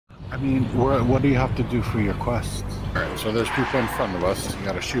mean, what do you have to do for your quests? Alright, so there's people in front of us. You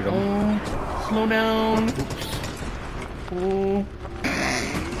gotta shoot them. Slow down. Oops. Oh.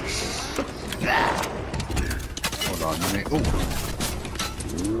 Hold on, let me... Oh!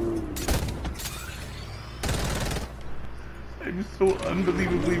 I'm so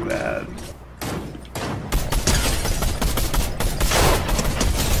unbelievably mad.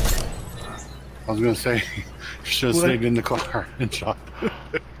 I was gonna say, you should have stayed in the car and shot.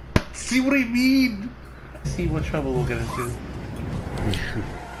 See what I mean? See what trouble we'll get into.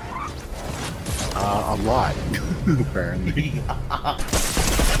 A lot, apparently.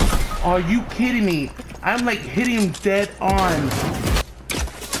 Are you kidding me? I'm like hitting him dead on.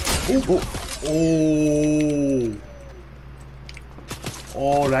 Oh, oh,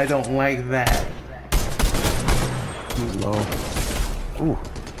 oh, I don't like that. He's low. Ooh.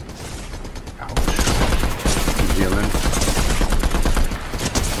 Ouch. He's healing.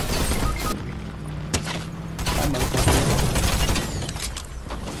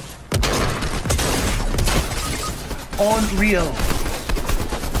 Unreal.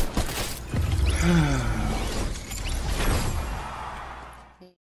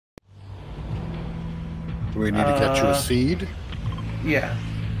 Do we need to get you a seed? Yeah.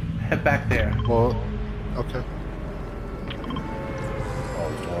 Head back there. Well, okay.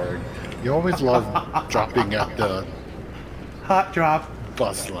 Oh Lord. You always love dropping at the Hot drop.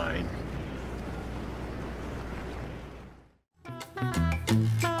 bus line.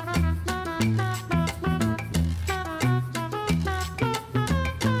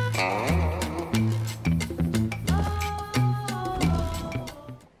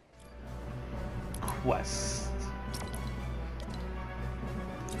 Quest.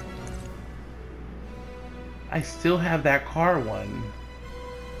 I still have that car one.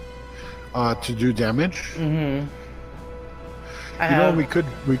 To do damage? Mm-hmm. You know,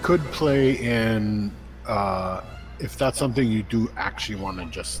 we could play in if that's something you do actually want to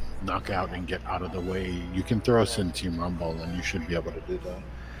just knock out and get out of the way, you can throw us in Team Rumble and you should be able to do that.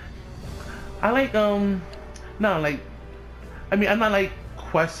 I like no, like I mean I'm not like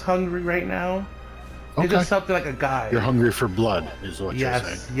quest hungry right now. Okay. It's just something like a guide. You're hungry for blood, is what you're saying.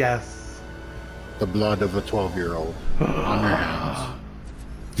 Yes, yes. The blood of a 12-year-old on your hands.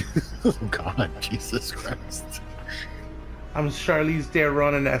 Oh God, Jesus Christ. I'm Charlize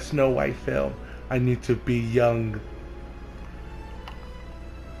Theron in that Snow White film. I need to be young.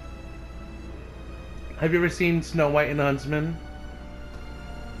 Have you ever seen Snow White and the Huntsman?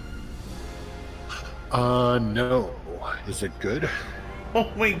 No. Is it good? Oh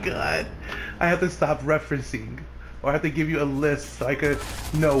my God. I have to stop referencing. Or I have to give you a list so I could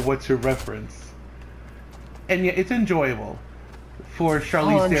know what to reference. And yeah, it's enjoyable. For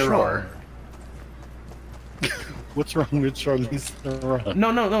Charlize Theron. Sure. What's wrong with Charlize Theron?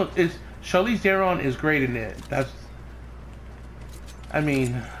 No. It's Charlize Theron is great in it. That's. I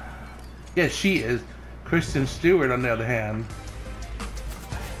mean, yeah, she is. Kristen Stewart, on the other hand,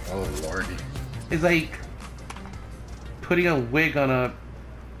 Oh Lordy. is like putting a wig on a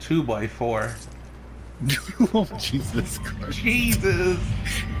 2x4. Oh Jesus Christ. Jesus.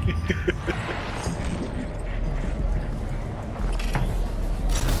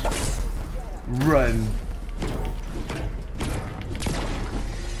 Run.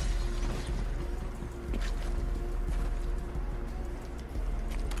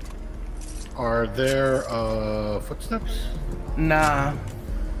 Are there footsteps? Nah.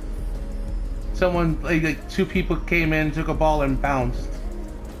 Someone, like two people came in, took a ball, and bounced.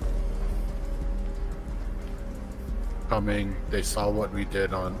 Coming. They saw what we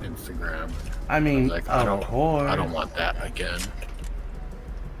did on Instagram. I mean, Like, of course. I don't want that again.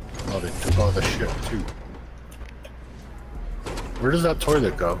 Oh, they took all the shit too. Where does that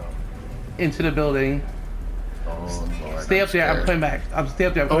toilet go? Into the building. Oh Lord. Stay up there. I'm coming back. Stay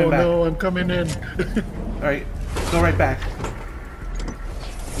up there. I'm coming back. Oh no, I'm coming in. All right, go right back.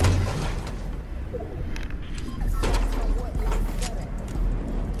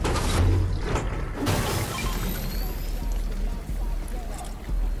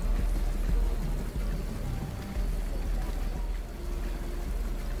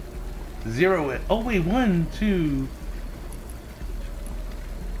 Zero it. Oh wait, 1, 2.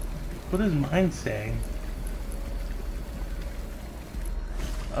 What does mine say?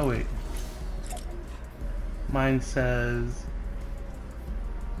 Oh wait. Mine says...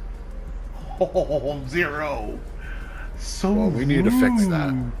 Oh, 0. So Well, we need to fix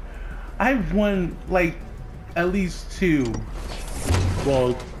that. I've won like at least 2.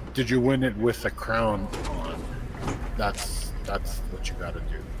 Well, did you win it with a crown on? That's what you gotta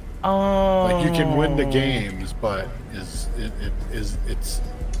do. Oh. Like you can win the games, but it's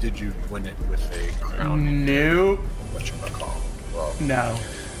did you win it with a crown? Nope. Whatchamacall? Well, no.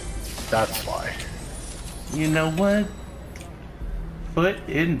 That's why. You know what? Foot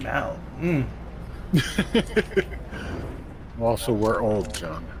in mouth. Also, we're old,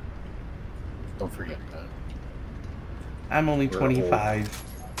 John. Don't forget that. I'm only 25.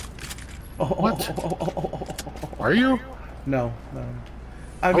 What? Are you? No.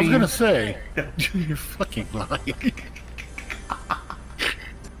 I was gonna say, you're fucking lying.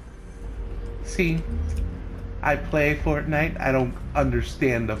 See, I play Fortnite. I don't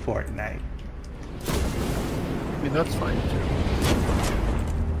understand the Fortnite. I mean, that's fine too.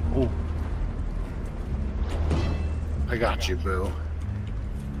 Oh, I got you, boo.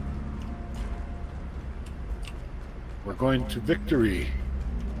 We're going to victory.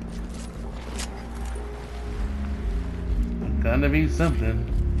 gonna be something.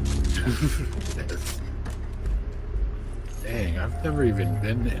 Dang, I've never even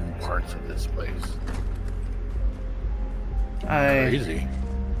been in parts of this place. Crazy.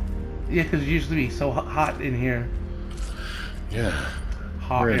 Yeah, because it used to be so hot in here. Yeah.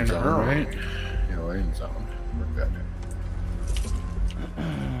 Hot we're in and zone, early. right? Yeah, we're in zone. We're good.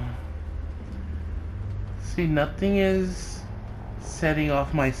 See, nothing is setting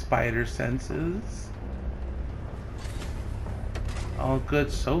off my spider senses. All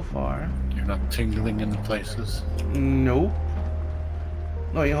good so far. You're not tingling in places? Nope.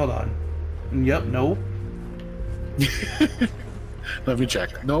 No, wait, hold on. Yep, nope. Let me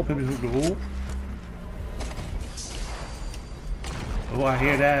check. Nope. Nope. Oh, I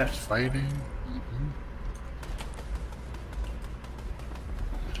hear that. Fighting.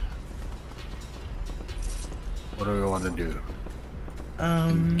 What do we want to do?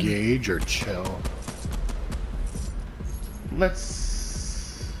 Engage or chill?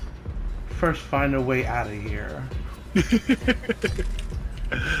 Let's first find a way out of here.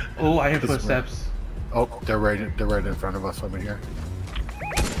 Oh, I hear footsteps. Oh, they're right in front of us over here.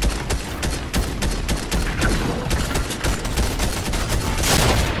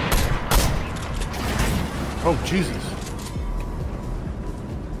 Oh, Jesus.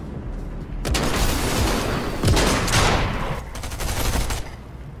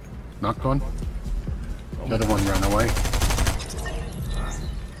 Knocked one. The other one ran away.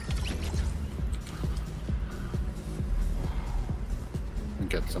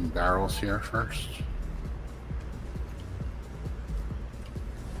 Get some barrels here first.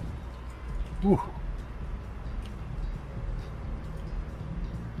 Ooh.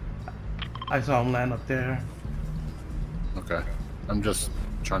 I saw him land up there. Okay. I'm just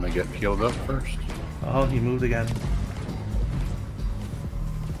trying to get healed up first. Oh, he moved again.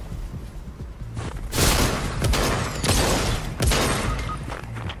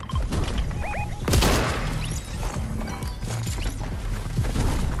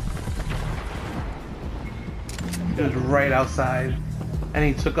 He was right outside, and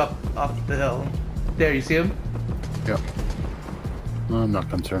he took up the hill. There, you see him? Yep. I'm not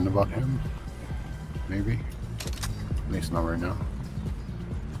concerned about him. Maybe. At least not right now.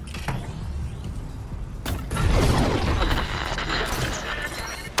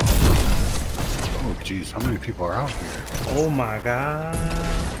 Oh, jeez. How many people are out here? Oh my god.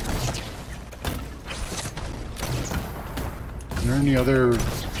 Are there any other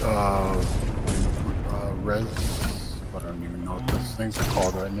res? I don't even know what those things are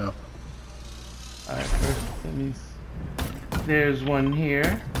called right now. Alright, first, let me... There's one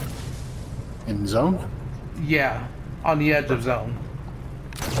here. In zone? Yeah, on the edge of zone.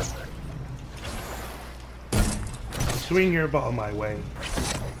 Swing your ball my way.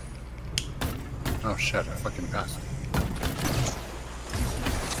 Oh shit, I fucking passed it.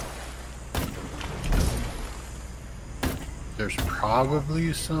 There's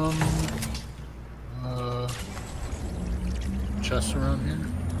probably some chests around here.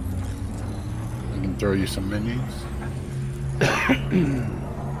 I can throw you some minis.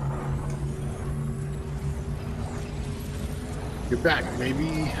 You're back,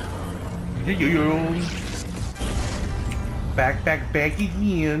 baby. Back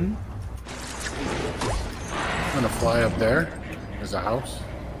again. I'm gonna fly up there. There's a house.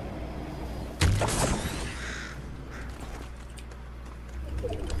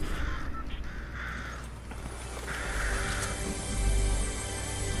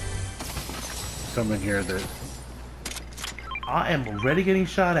 Come in here. There. I am already getting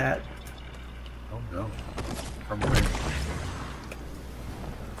shot at. Oh no. From where?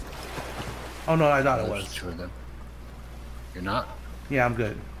 Oh no, I thought it There's was. two of them. You're not? Yeah, I'm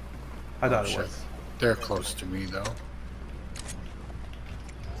good. I thought it Shit. was. They're close to me though.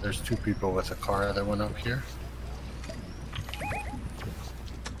 There's two people with a car that went up here.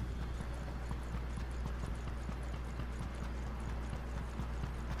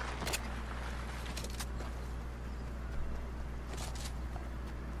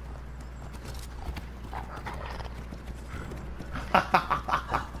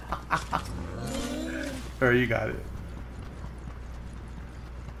 Alright, you got it.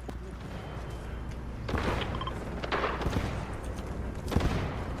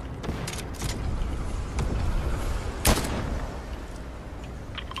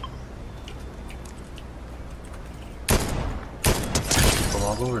 People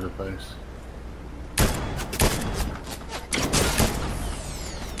all over the place.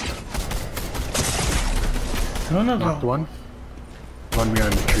 No, no, Knocked no. one. One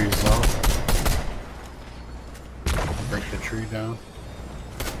behind the tree as well. Break the tree down.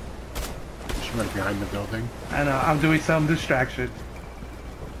 She went behind the building. I know, I'm doing some distraction.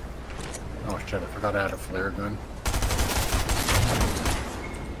 Oh shit, I forgot I had a flare gun.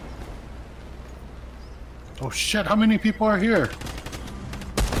 Oh shit, how many people are here?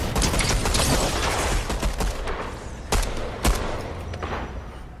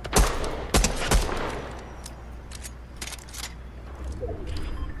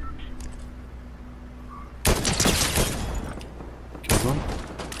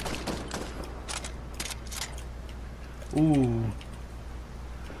 Ooh.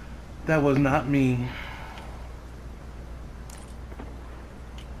 That was not me.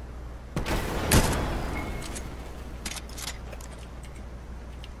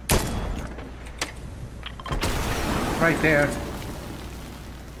 Right there.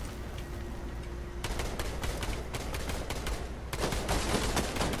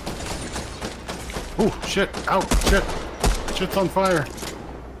 Oh shit, ow, shit. Shit's on fire.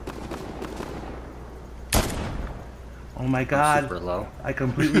 Oh my god. I'm super low. I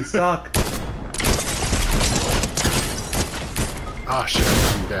completely suck. Ah shit,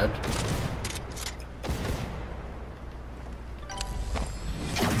 I'm dead.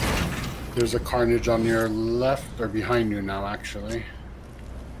 There's a carnage on your left, or behind you now, actually.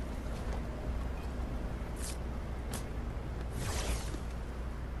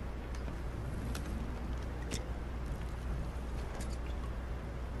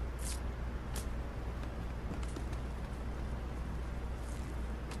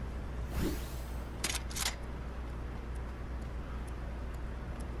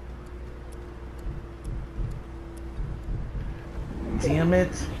 Damn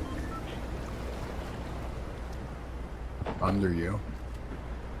it. Under you.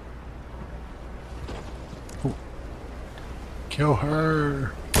 Oh. Kill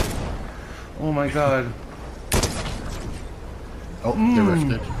her. Oh my god. Oh, they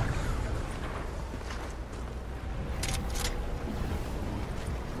rifted.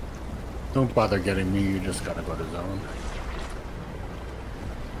 Don't bother getting me, you just gotta go to zone.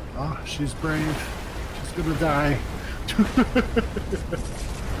 Ah, oh, she's brave. She's gonna die.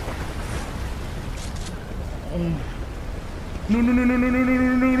 No, no, no, no, no, no,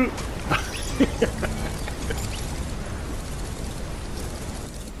 no, no, no.